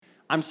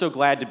I'm so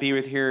glad to be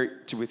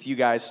with you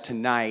guys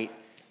tonight,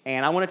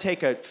 and I want to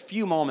take a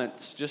few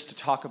moments just to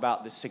talk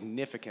about the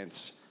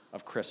significance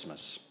of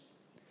Christmas.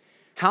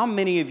 How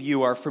many of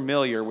you are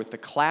familiar with the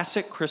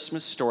classic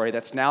Christmas story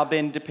that's now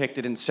been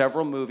depicted in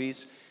several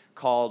movies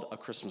called A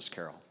Christmas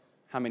Carol?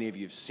 How many of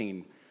you have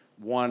seen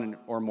one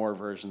or more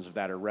versions of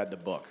that or read the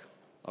book?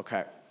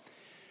 Okay.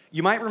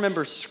 You might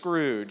remember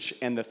Scrooge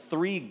and the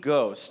three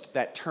ghosts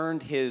that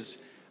turned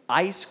his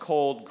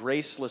ice-cold,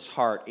 graceless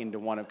heart into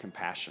one of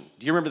compassion.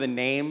 Do you remember the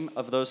name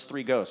of those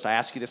three ghosts? I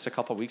asked you this a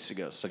couple weeks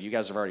ago, so you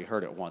guys have already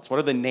heard it once. What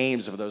are the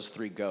names of those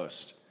three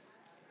ghosts?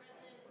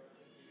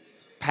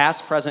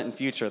 Past, present, and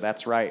future,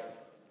 that's right.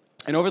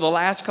 And over the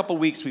last couple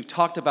weeks, we've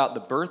talked about the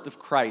birth of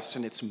Christ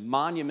and its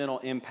monumental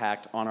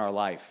impact on our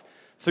life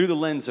through the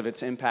lens of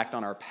its impact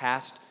on our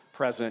past,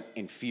 present,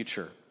 and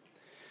future.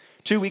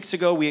 2 weeks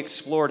ago, we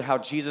explored how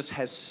Jesus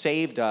has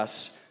saved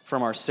us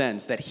from our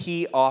sins, that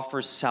he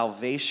offers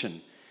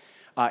salvation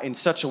in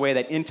such a way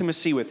that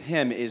intimacy with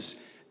him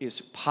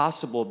is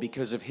possible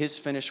because of his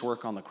finished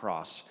work on the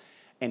cross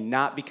and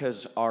not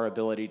because our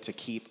ability to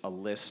keep a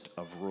list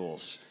of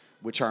rules,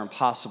 which are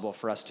impossible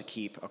for us to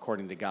keep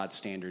according to God's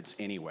standards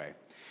anyway.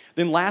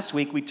 Then last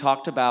week, we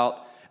talked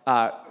about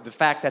the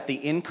fact that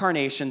the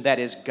incarnation, that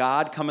is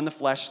God come in the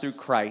flesh through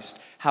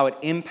Christ, how it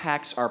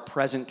impacts our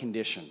present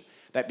condition.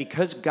 That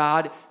because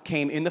God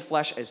came in the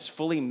flesh as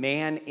fully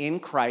man in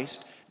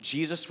Christ,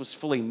 Jesus was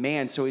fully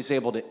man, so he's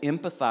able to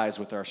empathize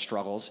with our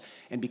struggles.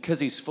 And because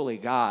he's fully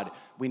God,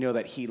 we know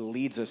that he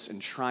leads us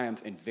in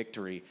triumph and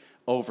victory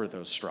over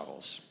those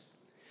struggles.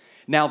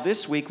 Now,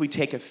 this week, we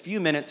take a few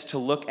minutes to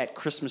look at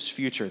Christmas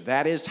future.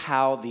 That is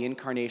how the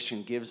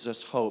incarnation gives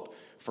us hope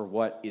for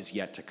what is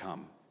yet to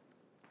come.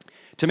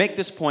 To make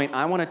this point,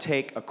 I want to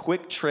take a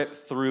quick trip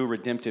through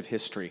redemptive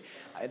history.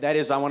 That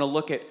is, I want to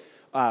look at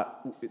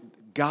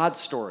God's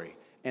story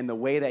and the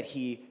way that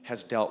he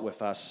has dealt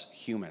with us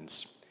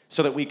humans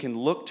so that we can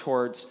look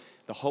towards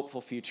the hopeful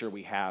future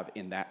we have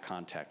in that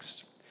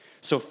context.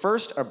 So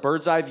first, a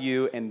bird's eye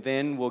view, and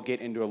then we'll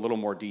get into a little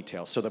more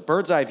detail. So the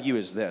bird's eye view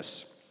is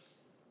this.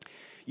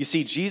 You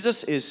see,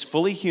 Jesus is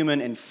fully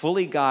human and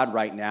fully God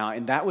right now,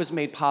 and that was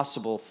made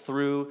possible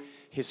through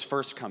his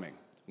first coming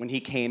when he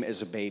came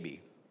as a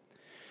baby.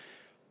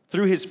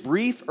 Through his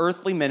brief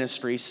earthly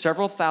ministry,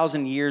 several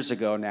thousand years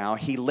ago now,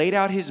 he laid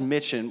out his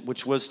mission,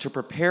 which was to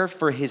prepare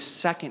for his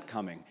second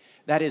coming.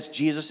 That is,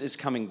 Jesus is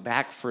coming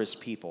back for his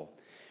people.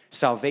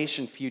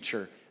 Salvation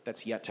future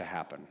that's yet to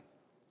happen.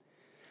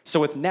 So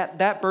with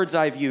that bird's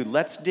eye view,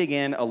 let's dig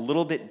in a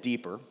little bit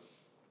deeper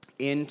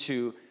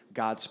into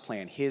God's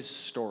plan, his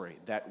story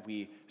that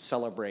we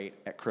celebrate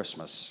at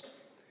Christmas.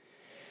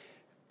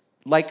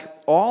 Like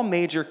all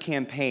major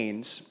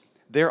campaigns,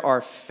 there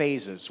are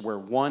phases where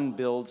one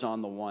builds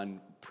on the one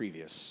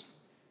previous.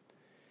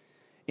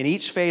 In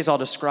each phase I'll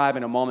describe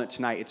in a moment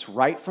tonight, it's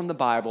right from the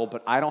Bible,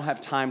 but I don't have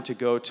time to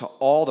go to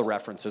all the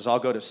references. I'll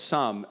go to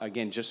some,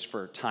 again, just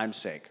for time's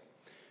sake,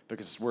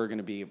 because we're going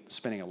to be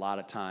spending a lot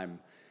of time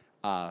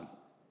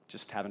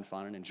just having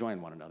fun and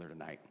enjoying one another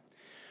tonight.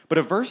 But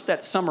a verse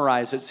that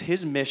summarizes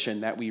his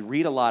mission that we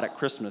read a lot at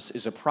Christmas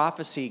is a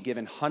prophecy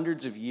given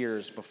hundreds of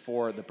years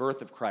before the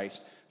birth of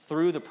Christ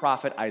through the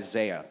prophet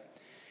Isaiah.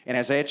 In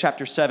Isaiah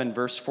chapter 7,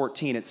 verse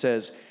 14, it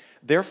says,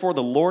 "Therefore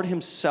the Lord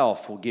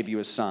himself will give you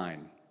a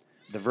sign.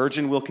 The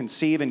virgin will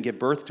conceive and give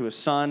birth to a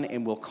son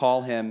and will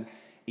call him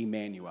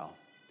Immanuel."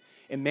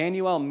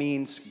 Immanuel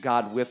means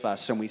God with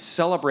us, and we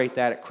celebrate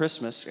that at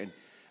Christmas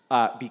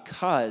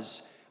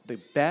because the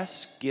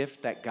best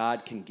gift that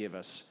God can give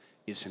us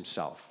is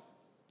himself.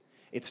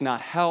 It's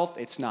not health,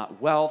 it's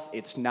not wealth,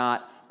 it's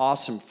not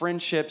awesome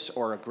friendships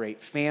or a great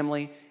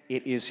family.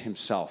 It is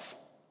himself.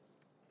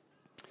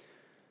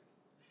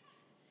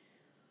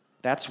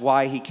 That's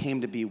why he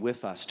came to be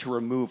with us, to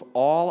remove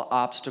all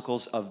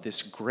obstacles of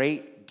this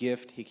great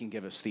gift he can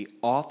give us. The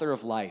author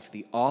of life,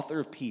 the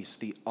author of peace,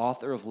 the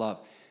author of love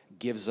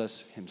gives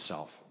us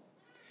himself.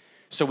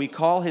 So we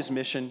call his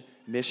mission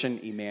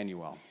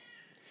Immanuel.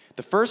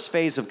 The first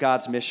phase of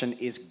God's mission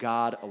is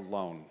God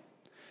alone.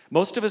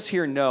 Most of us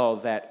here know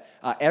that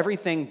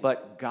everything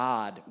but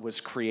God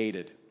was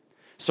created.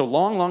 So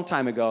long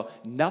time ago,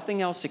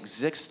 nothing else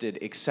existed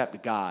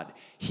except God.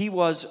 He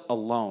was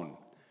alone.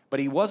 But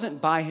he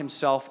wasn't by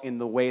himself in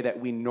the way that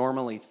we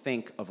normally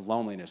think of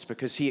loneliness,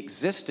 because he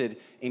existed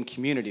in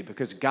community,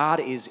 because God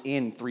is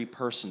in three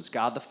persons: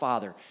 God the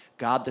Father,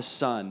 God the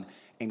Son,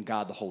 and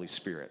God the Holy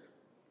Spirit.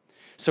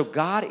 So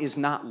God is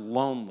not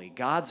lonely.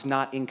 God's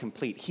not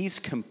incomplete. He's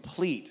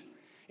complete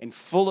and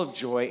full of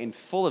joy and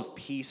full of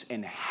peace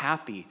and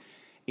happy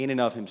in and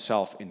of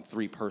himself in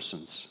three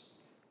persons.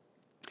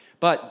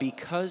 But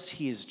because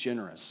he is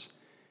generous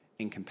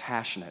and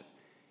compassionate,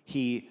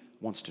 he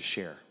wants to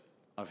share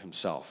of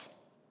himself.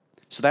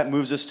 So that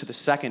moves us to the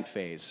second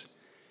phase.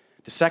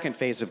 The second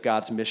phase of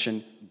God's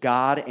mission,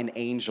 God and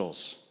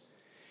angels.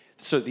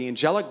 So the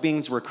angelic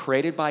beings were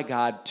created by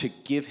God to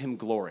give him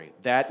glory.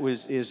 That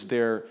is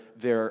their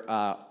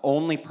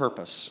only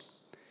purpose.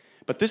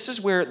 But this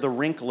is where the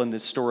wrinkle in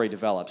this story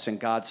develops, in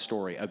God's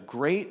story. A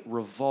great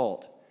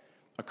revolt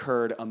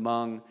occurred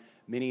among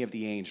many of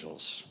the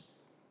angels.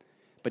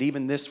 But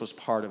even this was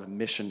part of a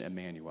mission,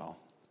 Immanuel.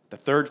 The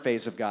third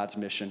phase of God's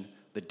mission,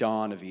 the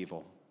dawn of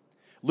evil.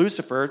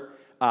 Lucifer,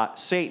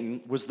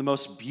 Satan, was the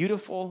most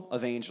beautiful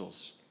of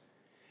angels.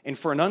 And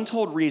for an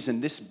untold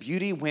reason, this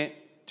beauty went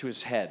to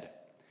his head.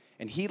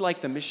 And he, like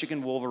the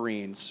Michigan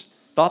Wolverines,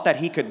 thought that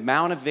he could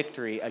mount a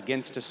victory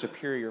against a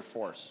superior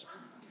force.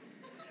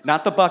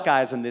 Not the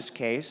Buckeyes in this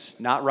case,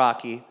 not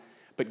Rocky,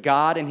 but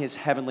God and his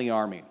heavenly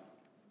army.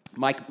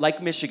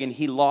 Like Michigan,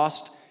 he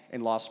lost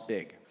and lost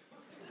big.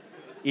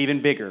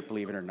 Even bigger,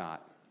 believe it or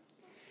not.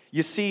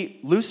 You see,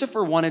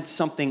 Lucifer wanted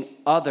something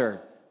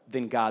other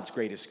than God's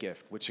greatest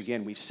gift, which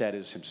again we've said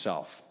is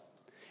himself.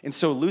 And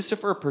so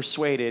Lucifer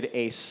persuaded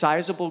a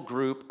sizable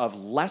group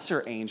of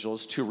lesser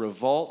angels to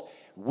revolt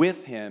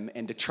with him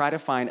and to try to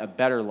find a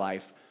better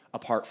life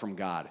apart from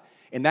God.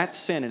 And that's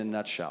sin in a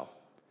nutshell.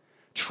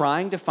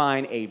 Trying to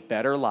find a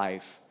better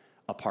life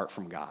apart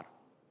from God.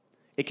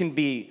 It can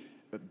be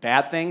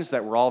bad things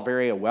that we're all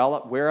very well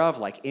aware of,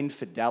 like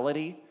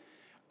infidelity,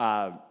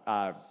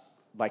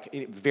 like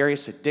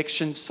various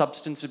addictions,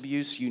 substance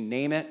abuse, you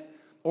name it.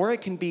 Or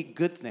it can be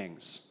good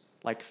things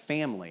like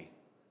family,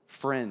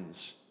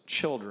 friends,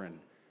 children,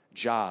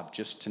 job,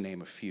 just to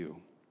name a few.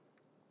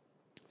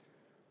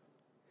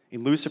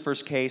 In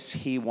Lucifer's case,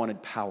 he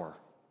wanted power.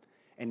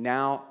 And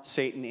now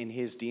Satan and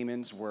his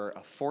demons were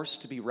a force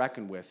to be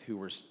reckoned with who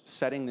were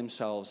setting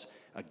themselves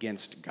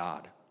against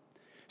God.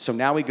 So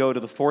now we go to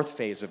the fourth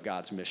phase of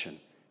God's mission,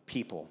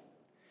 people.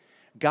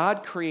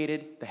 God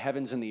created the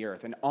heavens and the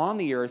earth, and on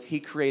the earth, he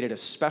created a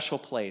special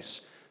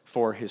place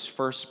for his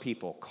first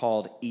people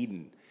called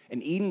Eden.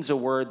 And Eden's a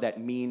word that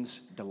means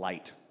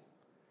delight.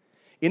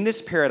 In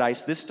this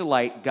paradise, this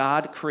delight,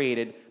 God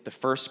created the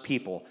first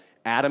people,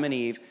 Adam and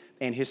Eve,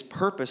 and his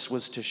purpose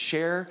was to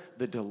share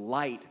the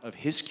delight of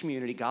his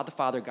community, God the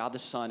Father, God the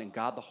Son, and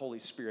God the Holy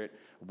Spirit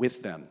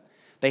with them.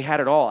 They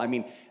had it all. I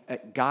mean,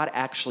 God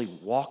actually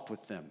walked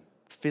with them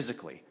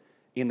physically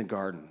in the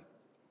garden.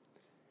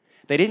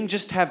 They didn't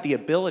just have the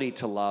ability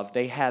to love,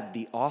 they had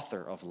the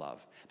author of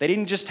love. They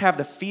didn't just have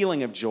the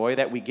feeling of joy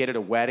that we get at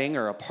a wedding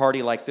or a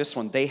party like this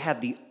one. They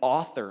had the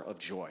author of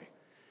joy.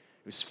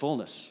 It was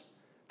fullness.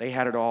 They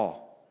had it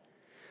all.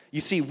 You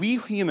see, we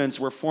humans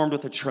were formed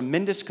with a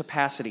tremendous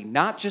capacity,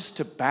 not just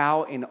to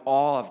bow in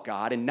awe of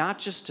God and not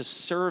just to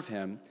serve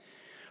him,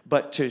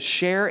 but to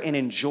share and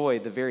enjoy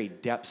the very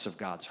depths of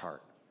God's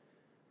heart,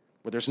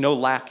 where there's no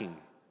lacking,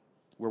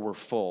 where we're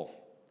full.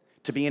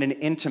 To be in an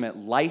intimate,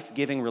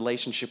 life-giving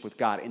relationship with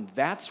God. And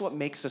that's what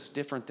makes us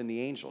different than the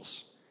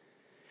angels.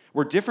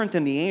 We're different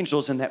than the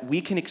angels in that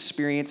we can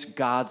experience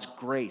God's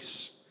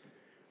grace.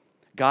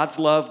 God's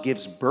love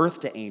gives birth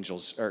to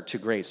angels, or to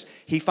grace.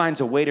 He finds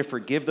a way to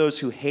forgive those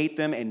who hate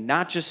them, and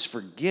not just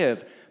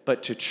forgive,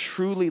 but to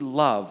truly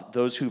love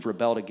those who've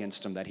rebelled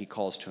against him that he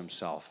calls to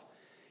himself.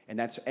 And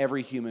that's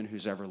every human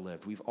who's ever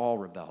lived. We've all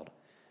rebelled,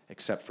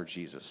 except for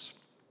Jesus.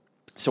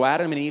 So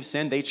Adam and Eve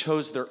sinned. They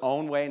chose their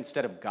own way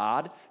instead of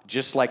God,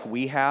 just like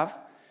we have.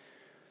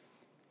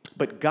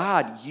 But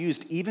God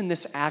used even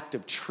this act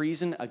of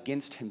treason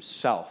against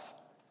himself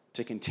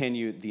to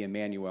continue the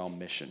Immanuel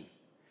mission.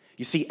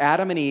 You see,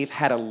 Adam and Eve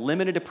had a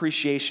limited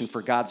appreciation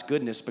for God's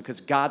goodness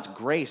because God's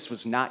grace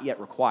was not yet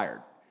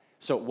required,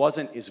 so it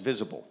wasn't as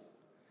visible.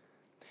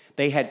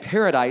 They had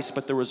paradise,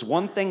 but there was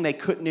one thing they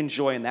couldn't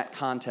enjoy in that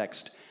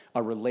context,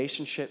 a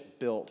relationship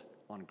built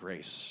on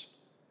grace.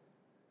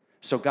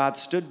 So God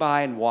stood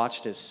by and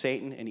watched as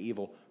Satan and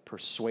evil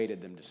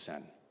persuaded them to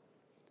sin.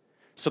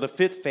 So the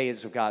fifth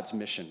phase of God's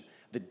mission,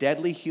 the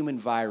deadly human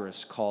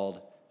virus called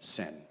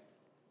sin.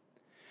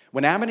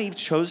 When Adam and Eve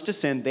chose to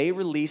sin, they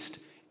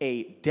released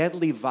a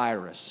deadly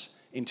virus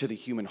into the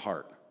human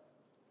heart.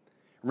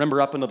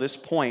 Remember, up until this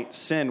point,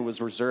 sin was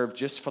reserved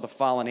just for the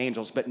fallen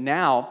angels. But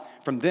now,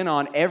 from then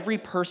on, every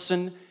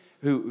person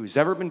who's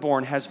ever been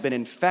born has been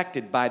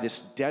infected by this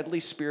deadly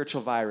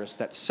spiritual virus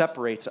that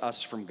separates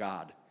us from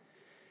God.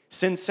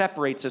 Sin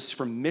separates us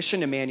from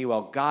mission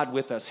Immanuel, God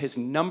with us, his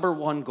number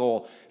one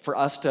goal for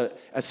us to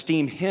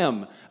esteem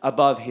him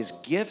above his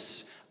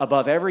gifts,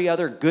 above every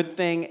other good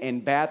thing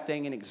and bad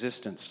thing in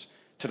existence,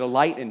 to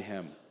delight in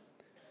him.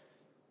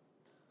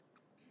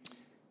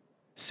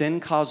 Sin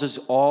causes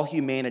all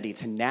humanity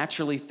to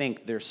naturally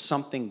think there's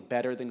something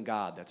better than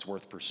God that's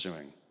worth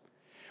pursuing.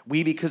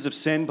 We, because of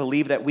sin,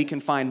 believe that we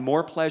can find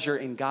more pleasure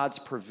in God's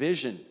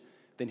provision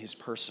than his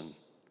person.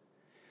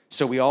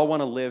 So we all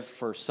want to live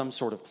for some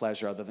sort of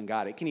pleasure other than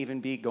God. It can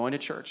even be going to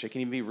church. It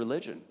can even be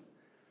religion.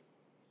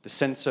 The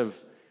sense of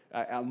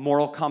a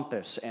moral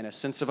compass and a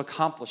sense of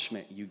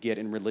accomplishment you get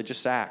in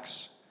religious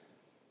acts.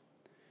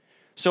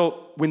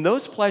 So when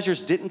those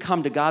pleasures didn't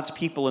come to God's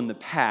people in the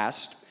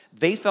past,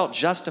 they felt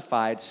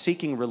justified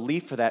seeking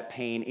relief for that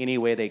pain any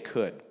way they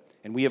could.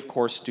 And we, of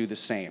course, do the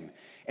same.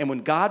 And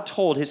when God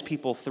told his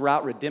people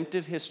throughout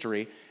redemptive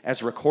history,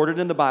 as recorded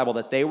in the Bible,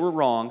 that they were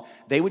wrong,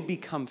 they would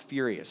become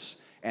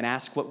furious and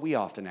ask what we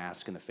often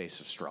ask in the face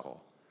of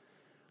struggle.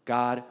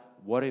 God,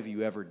 what have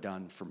you ever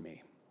done for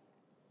me?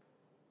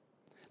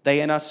 They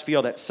and us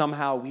feel that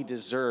somehow we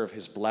deserve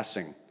his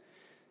blessing.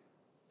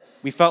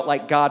 We felt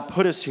like God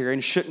put us here,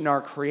 and shouldn't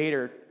our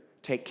Creator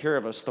take care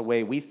of us the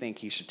way we think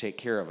he should take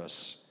care of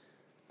us?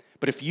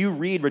 But if you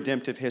read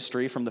redemptive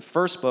history from the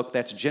first book,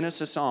 that's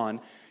Genesis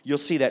on, you'll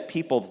see that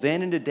people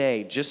then and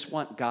today just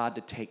want God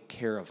to take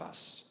care of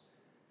us,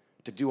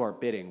 to do our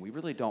bidding. We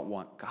really don't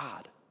want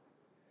God.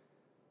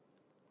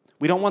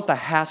 We don't want the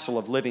hassle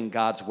of living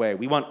God's way.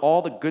 We want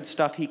all the good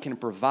stuff he can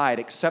provide,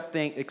 except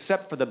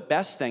for the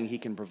best thing he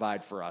can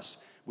provide for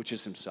us, which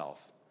is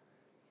himself.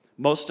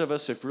 Most of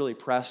us, if really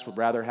pressed, would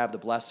rather have the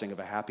blessing of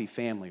a happy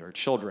family or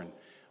children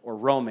or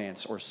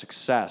romance or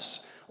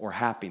success or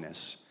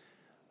happiness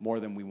more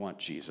than we want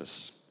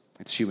Jesus.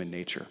 It's human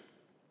nature.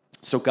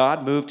 So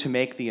God moved to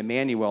make the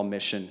Immanuel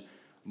mission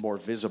more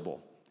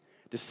visible.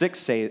 The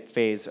sixth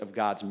phase of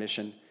God's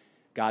mission,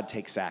 God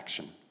takes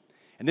action.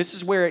 And this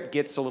is where it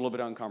gets a little bit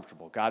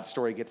uncomfortable. God's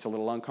story gets a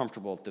little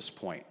uncomfortable at this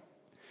point.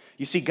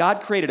 You see,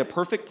 God created a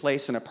perfect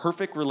place and a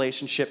perfect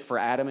relationship for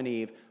Adam and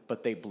Eve,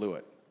 but they blew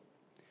it.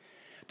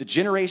 The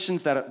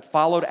generations that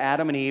followed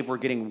Adam and Eve were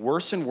getting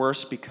worse and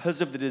worse because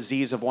of the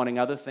disease of wanting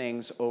other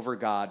things over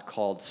God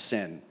called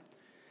sin.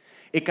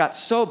 It got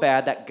so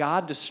bad that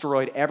God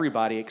destroyed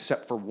everybody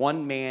except for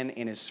one man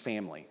and his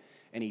family,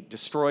 and he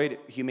destroyed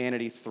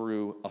humanity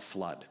through a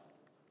flood.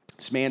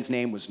 This man's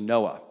name was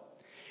Noah.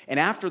 And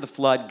after the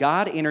flood,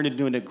 God entered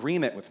into an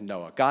agreement with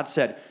Noah. God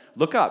said,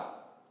 look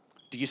up.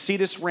 Do you see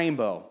this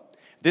rainbow?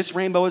 This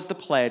rainbow is the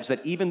pledge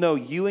that even though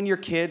you and your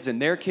kids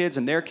and their kids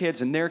and their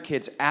kids and their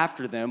kids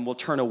after them will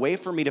turn away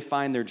from me to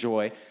find their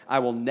joy, I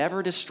will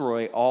never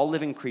destroy all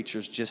living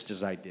creatures just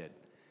as I did.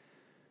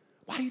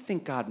 Why do you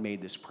think God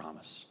made this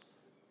promise?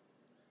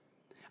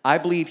 I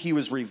believe he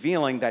was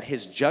revealing that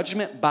his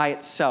judgment by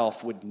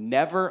itself would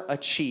never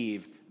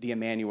achieve the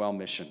Immanuel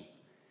mission.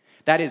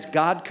 That is,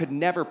 God could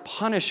never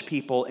punish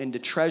people into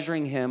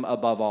treasuring him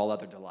above all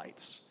other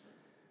delights.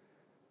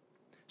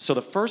 So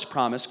the first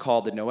promise,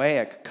 called the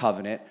Noahic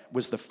covenant,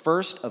 was the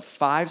first of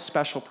 5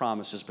 special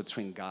promises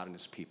between God and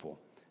his people.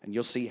 And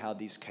you'll see how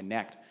these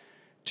connect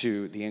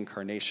to the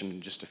incarnation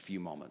in just a few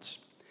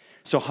moments.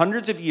 So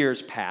hundreds of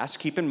years pass.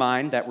 Keep in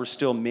mind that we're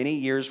still many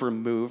years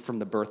removed from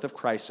the birth of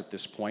Christ at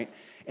this point.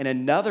 And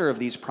another of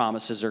these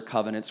promises or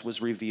covenants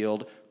was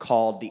revealed,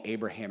 called the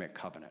Abrahamic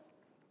covenant.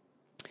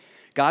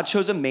 God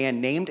chose a man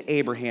named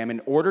Abraham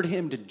and ordered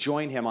him to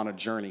join him on a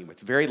journey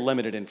with very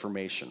limited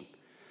information.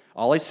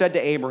 All he said to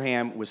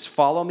Abraham was,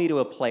 follow me to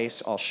a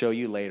place I'll show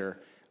you later.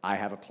 I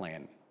have a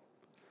plan.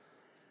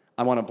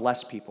 I want to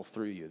bless people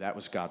through you. That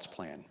was God's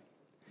plan.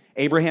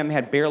 Abraham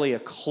had barely a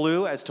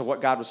clue as to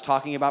what God was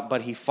talking about,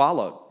 but he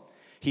followed.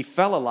 He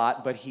fell a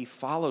lot, but he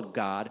followed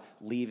God,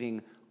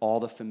 leaving all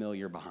the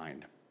familiar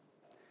behind.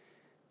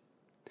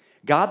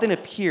 God then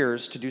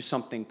appears to do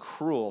something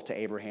cruel to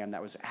Abraham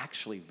that was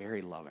actually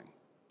very loving.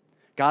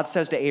 God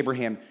says to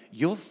Abraham,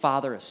 you'll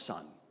father a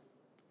son.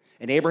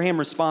 And Abraham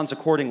responds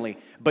accordingly,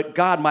 but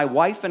God, my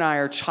wife and I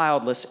are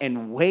childless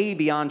and way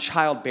beyond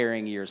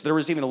childbearing years. There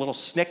was even a little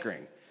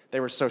snickering. They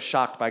were so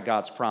shocked by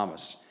God's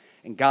promise.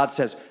 And God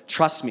says,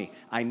 trust me,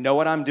 I know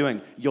what I'm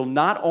doing. You'll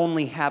not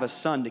only have a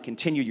son to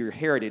continue your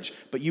heritage,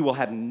 but you will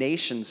have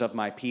nations of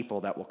my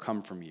people that will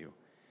come from you.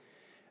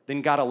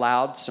 Then God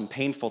allowed some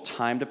painful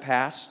time to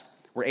pass,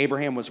 where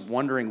Abraham was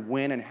wondering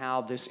when and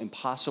how this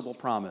impossible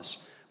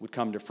promise would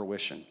come to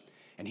fruition.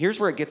 And here's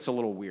where it gets a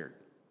little weird.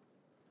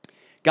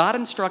 God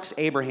instructs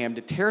Abraham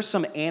to tear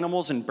some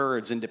animals and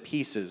birds into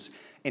pieces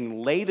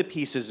and lay the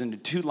pieces into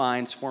 2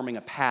 lines, forming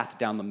a path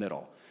down the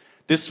middle.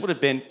 This would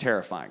have been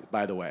terrifying,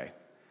 by the way.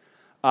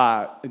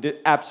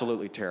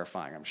 Absolutely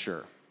terrifying, I'm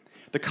sure.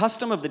 The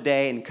custom of the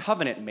day in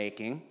covenant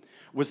making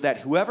was that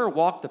whoever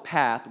walked the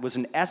path was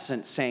in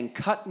essence saying,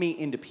 cut me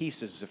into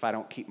pieces if I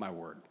don't keep my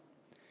word.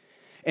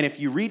 And if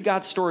you read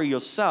God's story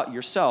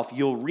yourself,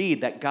 you'll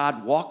read that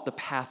God walked the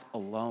path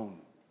alone.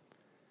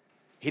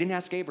 He didn't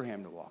ask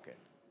Abraham to walk it.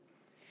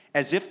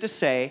 As if to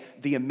say,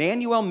 the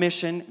Immanuel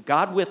mission,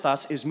 God with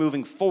us, is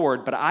moving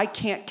forward, but I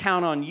can't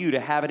count on you to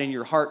have it in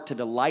your heart to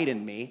delight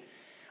in me.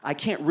 I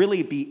can't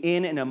really be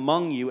in and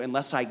among you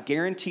unless I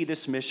guarantee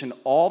this mission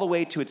all the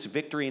way to its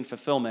victory and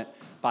fulfillment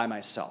by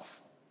myself.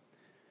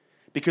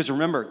 Because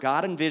remember,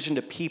 God envisioned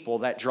a people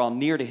that draw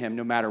near to him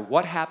no matter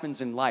what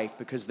happens in life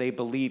because they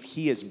believe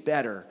he is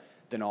better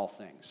than all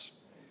things,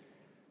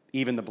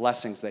 even the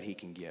blessings that he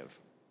can give.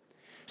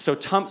 So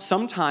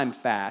some time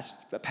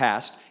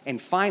passed,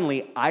 and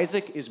finally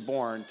Isaac is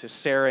born to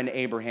Sarah and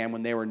Abraham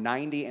when they were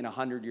 90 and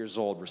 100 years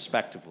old,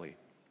 respectively.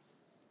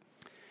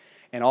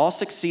 And all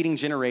succeeding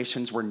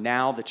generations were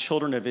now the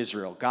children of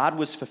Israel. God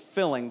was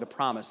fulfilling the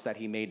promise that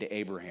he made to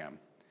Abraham.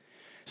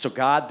 So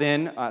God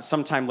then,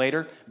 sometime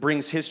later,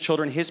 brings his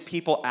children, his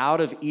people out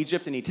of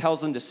Egypt, and he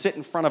tells them to sit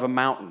in front of a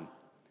mountain.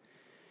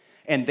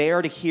 And they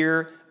are to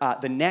hear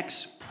the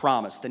next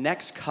promise, the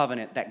next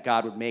covenant that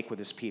God would make with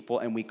his people,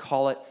 and we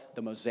call it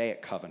the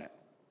Mosaic covenant.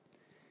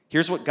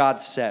 Here's what God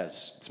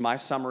says. It's my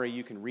summary.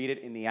 You can read it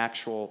in the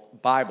actual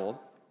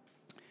Bible.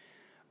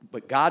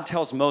 But God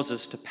tells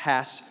Moses to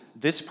pass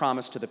this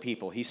promise to the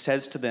people. He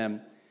says to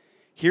them,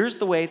 here's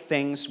the way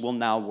things will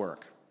now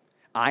work.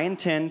 I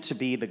intend to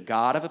be the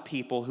God of a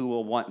people who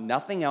will want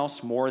nothing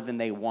else more than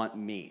they want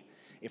me.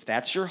 If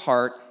that's your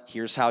heart,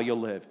 here's how you'll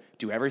live.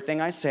 Do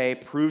everything I say.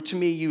 Prove to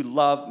me you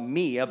love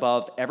me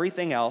above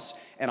everything else,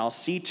 and I'll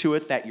see to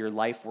it that your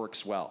life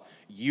works well.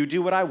 You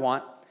do what I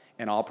want,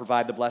 and I'll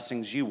provide the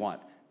blessings you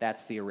want.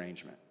 That's the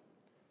arrangement.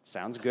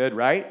 Sounds good,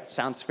 right?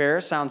 Sounds fair,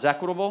 sounds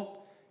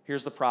equitable.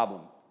 Here's the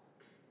problem.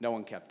 No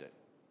one kept it.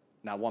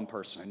 Not one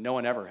person, and no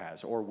one ever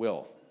has or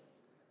will.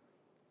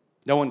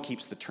 No one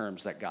keeps the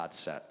terms that God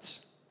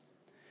sets.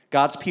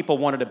 God's people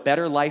wanted a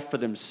better life for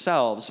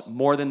themselves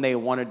more than they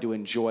wanted to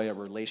enjoy a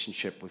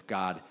relationship with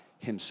God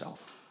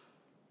himself.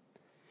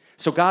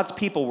 So God's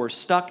people were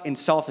stuck in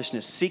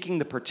selfishness, seeking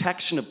the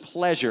protection of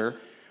pleasure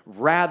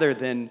rather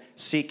than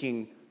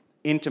seeking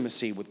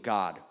intimacy with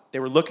God. They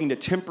were looking to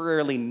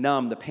temporarily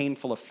numb the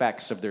painful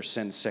effects of their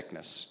sin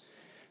sickness.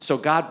 So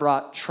God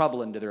brought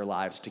trouble into their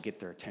lives to get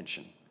their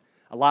attention.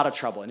 A lot of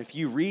trouble. And if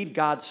you read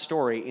God's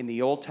story in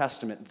the Old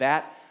Testament,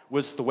 that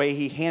was the way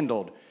he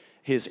handled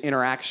his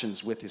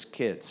interactions with his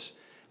kids.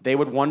 They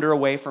would wander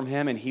away from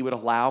him, and he would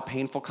allow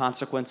painful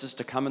consequences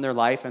to come in their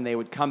life, and they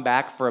would come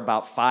back for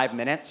about 5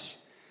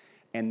 minutes,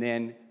 and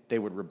then they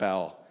would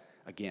rebel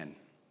again.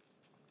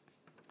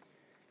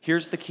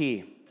 Here's the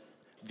key.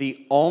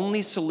 The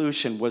only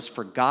solution was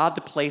for God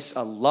to place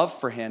a love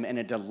for him and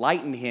a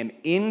delight in him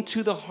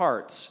into the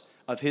hearts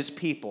of his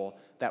people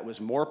that was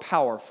more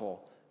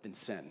powerful than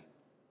sin.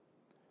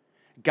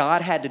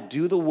 God had to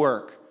do the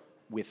work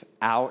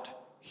without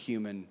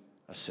human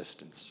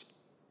assistance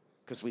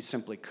because we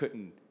simply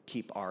couldn't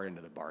keep our end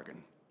of the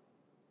bargain.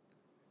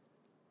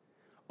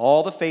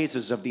 All the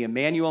phases of the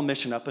Immanuel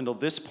mission up until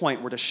this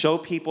point were to show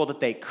people that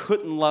they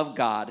couldn't love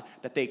God,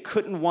 that they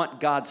couldn't want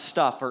God's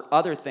stuff or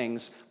other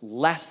things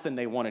less than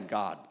they wanted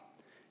God.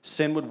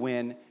 Sin would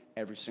win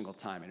every single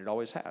time, and it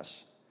always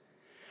has.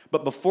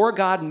 But before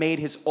God made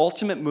his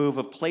ultimate move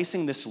of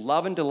placing this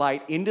love and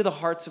delight into the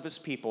hearts of his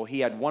people,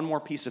 he had one more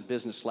piece of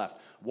business left,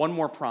 one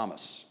more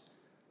promise.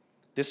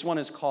 This one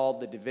is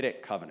called the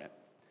Davidic covenant.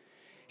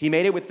 He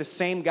made it with the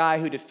same guy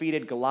who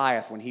defeated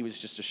Goliath when he was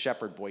just a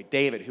shepherd boy,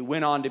 David, who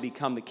went on to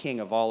become the king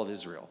of all of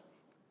Israel.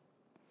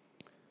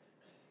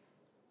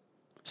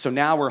 So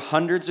now we're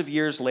hundreds of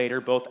years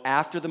later, both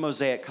after the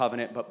Mosaic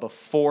covenant, but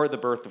before the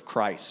birth of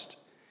Christ.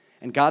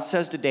 And God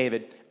says to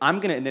David,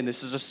 and then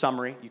this is a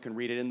summary. You can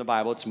read it in the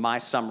Bible. It's my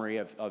summary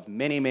of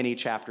many, many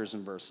chapters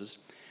and verses.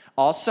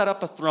 I'll set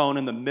up a throne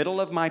in the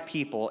middle of my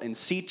people and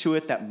see to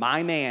it that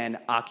my man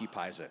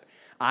occupies it.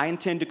 I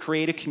intend to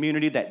create a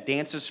community that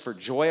dances for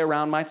joy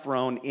around my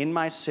throne in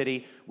my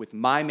city with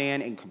my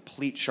man in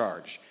complete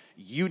charge.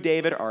 You,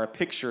 David, are a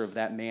picture of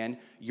that man.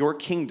 Your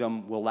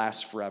kingdom will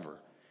last forever.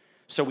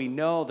 So we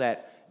know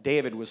that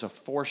David was a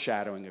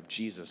foreshadowing of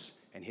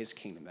Jesus and his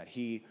kingdom that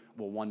he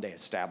will one day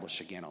establish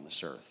again on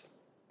this earth.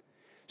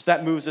 So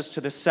that moves us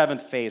to the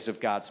seventh phase of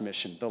God's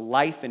mission, the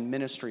life and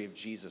ministry of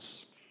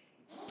Jesus.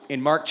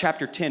 In Mark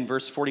chapter 10,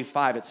 verse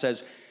 45, it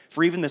says,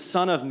 "For even the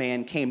Son of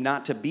Man came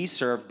not to be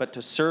served, but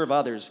to serve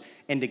others,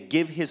 and to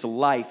give his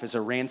life as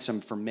a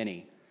ransom for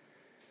many."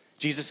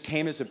 Jesus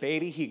came as a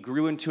baby. He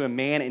grew into a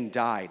man and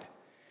died.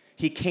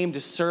 He came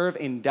to serve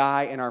and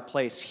die in our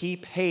place. He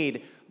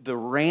paid the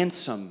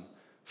ransom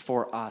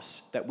for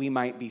us that we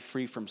might be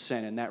free from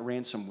sin, and that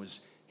ransom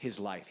was his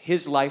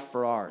life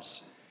for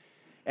ours.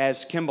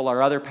 As Kimball,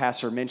 our other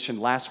pastor, mentioned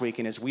last week,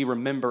 and as we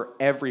remember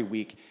every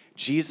week,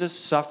 Jesus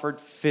suffered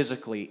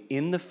physically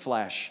in the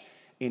flesh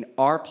in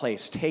our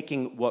place,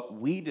 taking what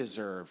we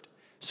deserved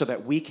so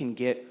that we can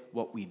get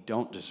what we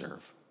don't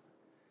deserve,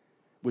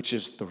 which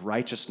is the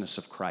righteousness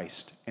of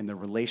Christ and the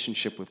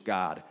relationship with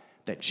God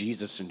that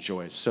Jesus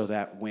enjoys, so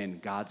that when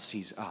God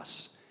sees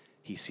us,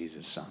 he sees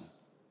his Son.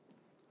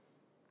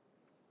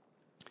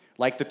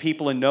 Like the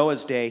people in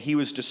Noah's day, he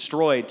was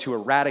destroyed to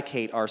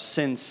eradicate our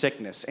sin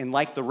sickness. And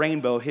like the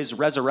rainbow, his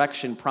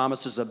resurrection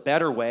promises a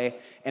better way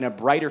and a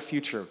brighter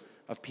future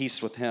of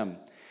peace with him.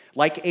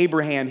 Like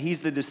Abraham,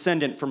 he's the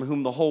descendant from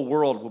whom the whole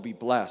world will be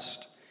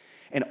blessed.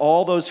 And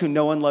all those who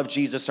know and love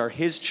Jesus are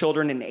his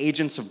children and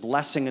agents of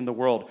blessing in the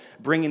world,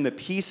 bringing the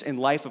peace and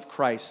life of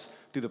Christ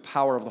through the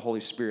power of the Holy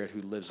Spirit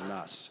who lives in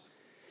us.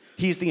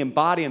 He's the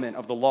embodiment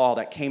of the law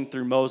that came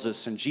through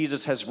Moses, and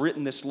Jesus has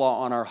written this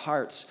law on our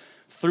hearts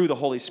through the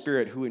Holy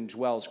Spirit who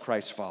indwells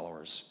Christ's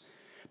followers.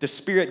 The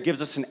Spirit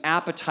gives us an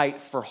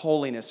appetite for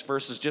holiness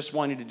versus just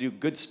wanting to do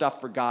good stuff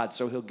for God,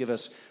 so he'll give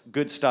us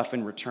good stuff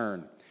in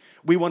return.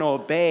 We want to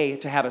obey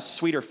to have a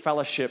sweeter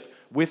fellowship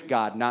with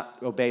God, not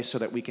obey so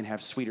that we can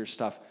have sweeter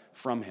stuff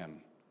from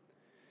him.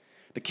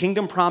 The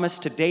kingdom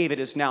promised to David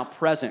is now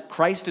present.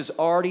 Christ is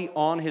already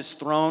on his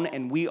throne,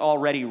 and we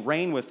already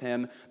reign with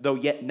him, though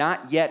yet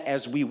not yet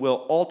as we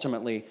will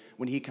ultimately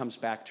when he comes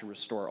back to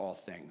restore all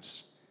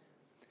things.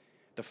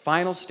 The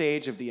final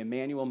stage of the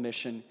Immanuel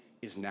mission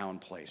is now in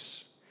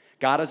place.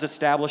 God has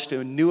established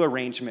a new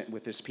arrangement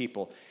with his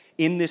people.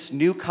 In this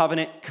new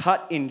covenant,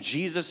 cut in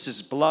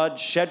Jesus' blood,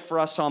 shed for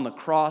us on the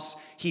cross,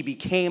 he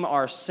became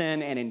our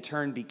sin and in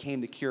turn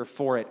became the cure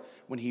for it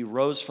when he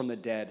rose from the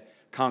dead,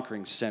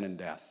 conquering sin and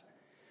death.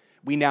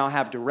 We now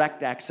have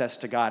direct access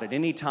to God at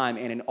any time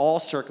and in all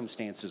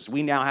circumstances.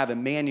 We now have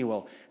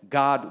Immanuel,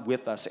 God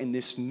with us. And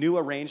this new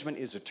arrangement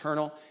is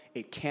eternal.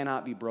 It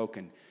cannot be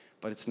broken,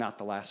 but it's not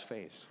the last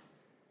phase.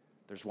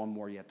 There's one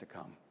more yet to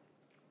come.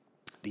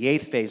 The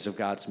 8th phase of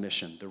God's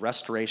mission, the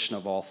restoration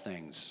of all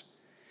things.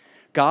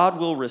 God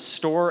will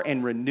restore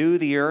and renew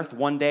the earth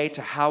one day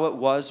to how it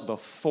was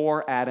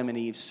before Adam and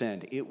Eve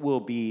sinned. It will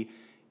be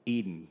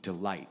Eden,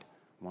 delight,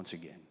 once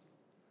again.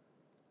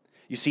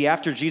 You see,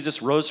 after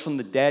Jesus rose from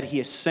the dead,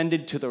 he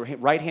ascended to the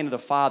right hand of the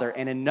Father,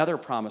 and another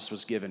promise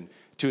was given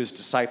to his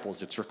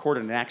disciples. It's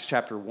recorded in Acts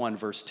chapter 1,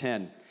 verse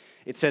 10.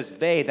 It says,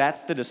 they,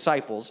 that's the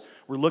disciples,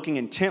 were looking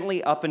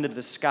intently up into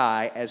the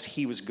sky as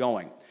he was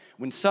going,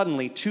 when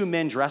suddenly 2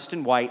 men dressed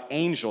in white,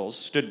 angels,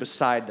 stood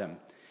beside them.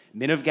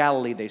 Men of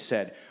Galilee, they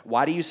said,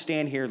 why do you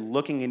stand here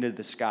looking into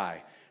the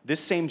sky? This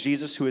same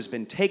Jesus who has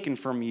been taken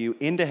from you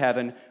into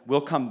heaven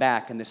will come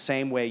back in the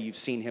same way you've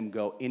seen him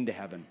go into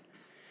heaven.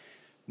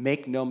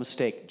 Make no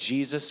mistake,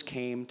 Jesus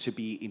came to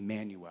be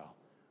Immanuel,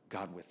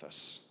 God with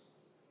us.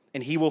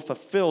 And he will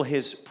fulfill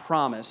his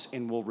promise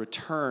and will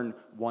return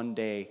one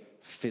day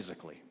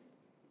physically.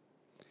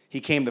 He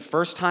came the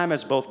first time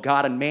as both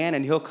God and man,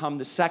 and he'll come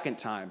the second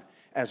time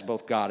as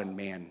both God and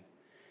man.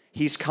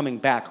 He's coming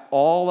back.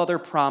 All other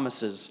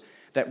promises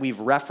that we've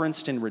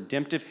referenced in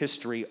redemptive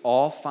history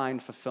all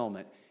find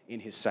fulfillment in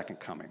his second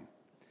coming.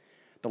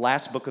 The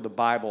last book of the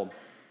Bible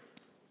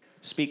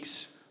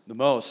speaks the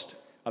most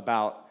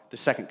about the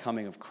second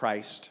coming of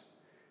Christ.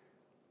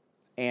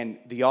 And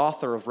the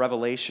author of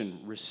Revelation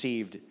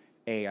received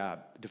a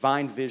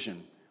divine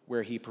vision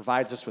where he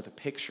provides us with a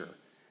picture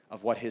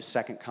of what his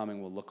second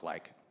coming will look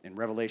like. In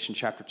Revelation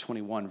chapter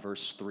 21,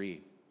 verse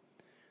 3,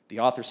 the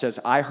author says,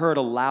 I heard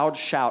a loud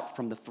shout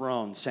from the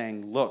throne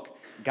saying, look,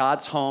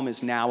 God's home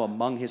is now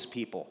among his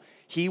people.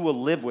 He will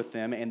live with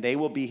them, and they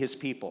will be his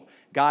people.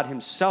 God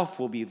himself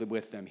will be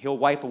with them. He'll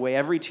wipe away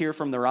every tear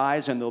from their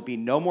eyes, and there'll be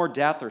no more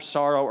death or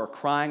sorrow or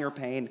crying or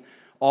pain.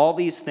 All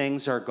these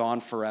things are gone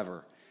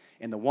forever.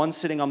 And the one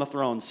sitting on the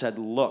throne said,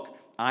 look,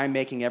 I'm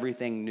making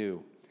everything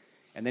new.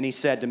 And then he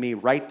said to me,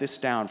 write this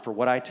down, for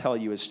what I tell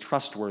you is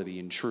trustworthy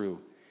and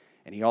true.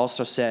 And he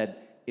also said,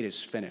 it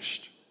is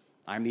finished.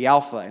 I'm the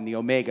Alpha and the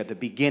Omega, the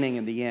beginning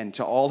and the end.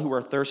 To all who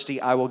are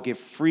thirsty, I will give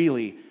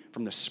freely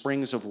from the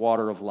springs of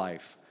water of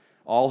life.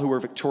 All who are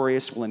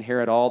victorious will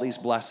inherit all these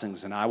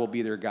blessings, and I will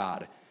be their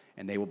God,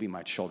 and they will be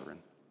my children.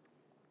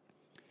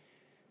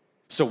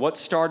 So what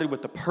started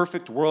with the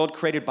perfect world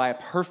created by a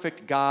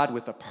perfect God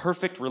with a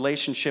perfect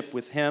relationship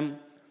with him,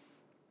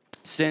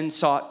 sin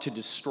sought to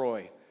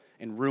destroy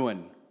and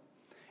ruin.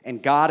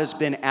 And God has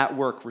been at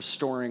work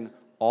restoring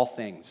all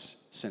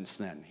things since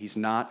then. He's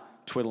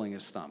not twiddling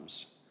his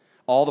thumbs.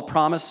 All the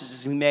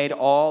promises he made,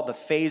 all the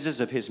phases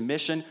of his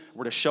mission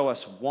were to show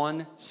us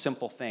one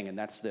simple thing, and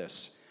that's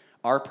this.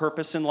 Our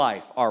purpose in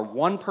life, our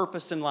one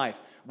purpose in life,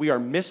 we are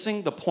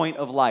missing the point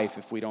of life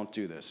if we don't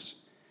do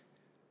this.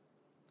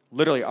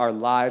 Literally, our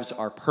lives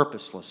are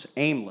purposeless,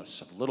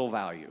 aimless, of little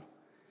value.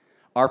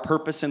 Our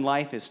purpose in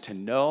life is to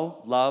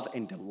know, love,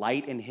 and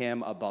delight in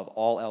him above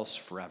all else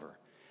forever.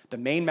 The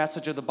main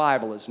message of the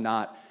Bible is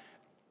not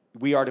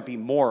we are to be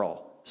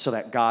moral so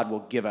that God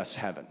will give us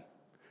heaven.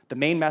 The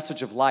main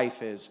message of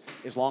life is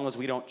as long as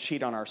we don't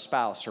cheat on our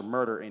spouse or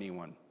murder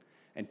anyone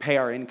and pay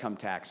our income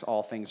tax,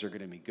 all things are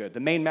going to be good. The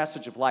main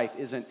message of life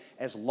isn't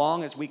as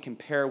long as we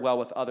compare well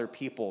with other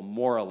people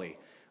morally,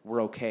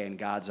 we're okay in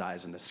God's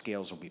eyes and the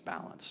scales will be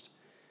balanced.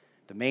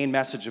 The main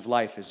message of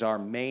life is our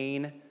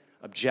main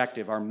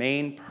objective, our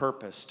main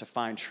purpose to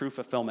find true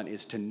fulfillment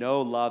is to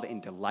know, love,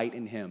 and delight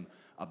in him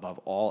above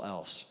all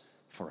else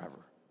forever.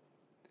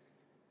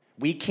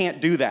 We can't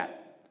do that.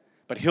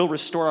 But he'll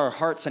restore our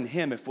hearts in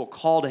him if we'll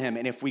call to him.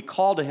 And if we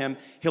call to him,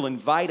 he'll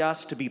invite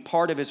us to be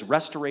part of his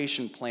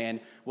restoration plan.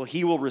 Well,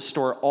 he will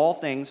restore all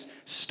things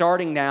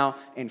starting now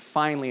and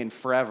finally and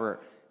forever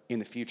in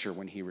the future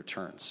when he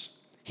returns.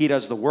 He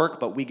does the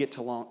work, but we get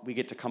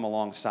to come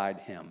alongside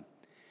him.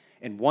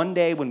 And one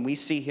day when we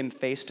see him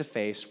face to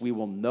face, we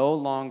will no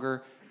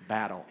longer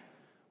battle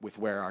with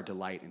where our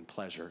delight and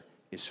pleasure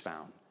is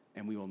found.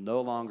 And we will no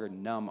longer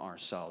numb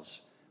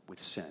ourselves with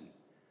sin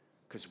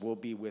because we'll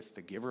be with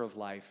the giver of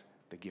life,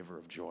 the giver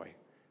of joy.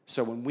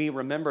 So when we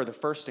remember the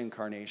first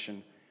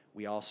incarnation,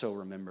 we also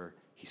remember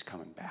he's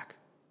coming back.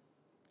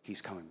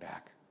 He's coming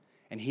back.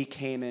 And he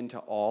came into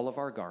all of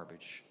our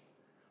garbage,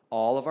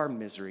 all of our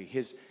misery.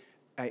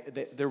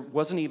 There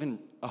wasn't even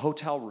a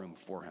hotel room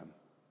for him.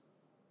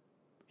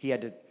 He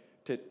had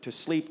to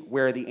sleep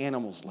where the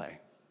animals lay.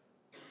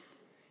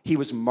 He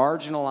was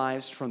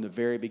marginalized from the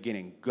very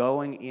beginning,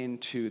 going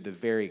into the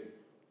very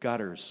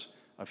gutters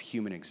of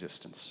human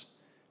existence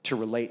to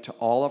relate to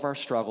all of our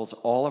struggles,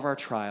 all of our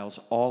trials,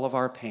 all of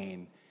our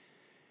pain,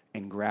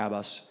 and grab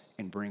us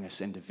and bring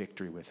us into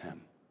victory with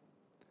him,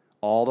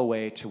 all the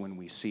way to when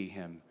we see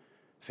him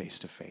face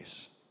to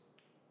face.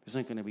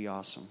 Isn't it going to be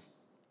awesome?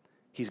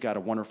 He's got a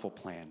wonderful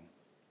plan.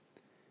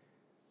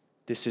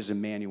 This is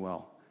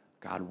Immanuel,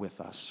 God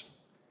with us.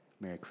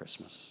 Merry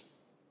Christmas.